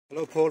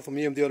Hello, Paul from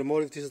EMD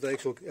Automotive. This is the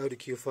actual Audi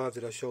Q5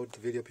 that I showed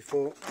the video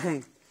before.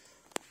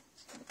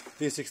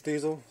 V6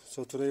 diesel.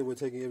 So today we're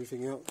taking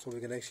everything out so we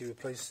can actually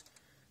replace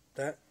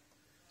that.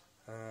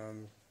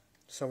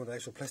 Some of the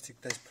actual plastic,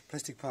 there's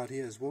plastic part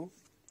here as well.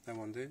 That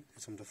one there,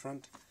 it's on the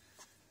front,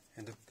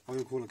 and the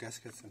oil cooler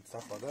gaskets and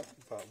stuff like that.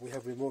 But we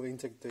have removed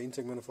the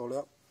intake manifold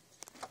out.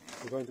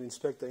 We're going to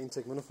inspect the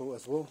intake manifold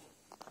as well.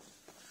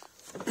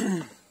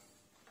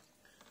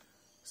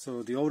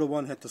 So the older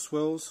one had the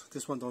swirls.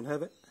 This one don't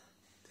have it.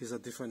 These are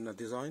different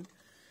design,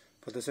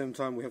 but at the same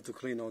time we have to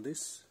clean all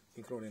this,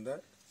 including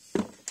that,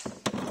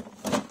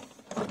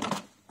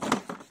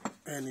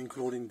 and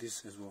including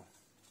this as well.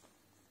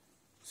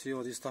 See,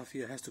 all this stuff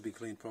here has to be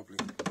cleaned properly.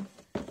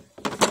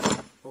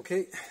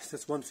 Okay,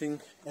 that's one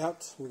thing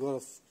out.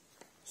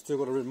 Still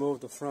got to remove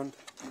the front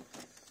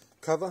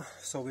cover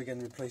so we can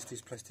replace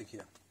this plastic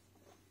here.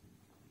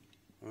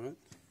 Alright,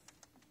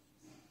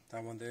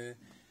 that one there,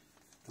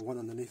 the one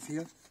underneath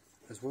here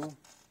as well,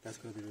 that's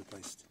going to be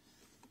replaced.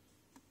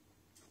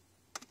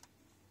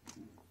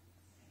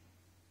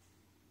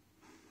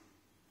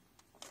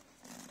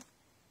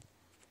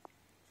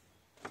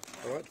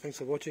 Alright, thanks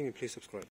for watching and please subscribe.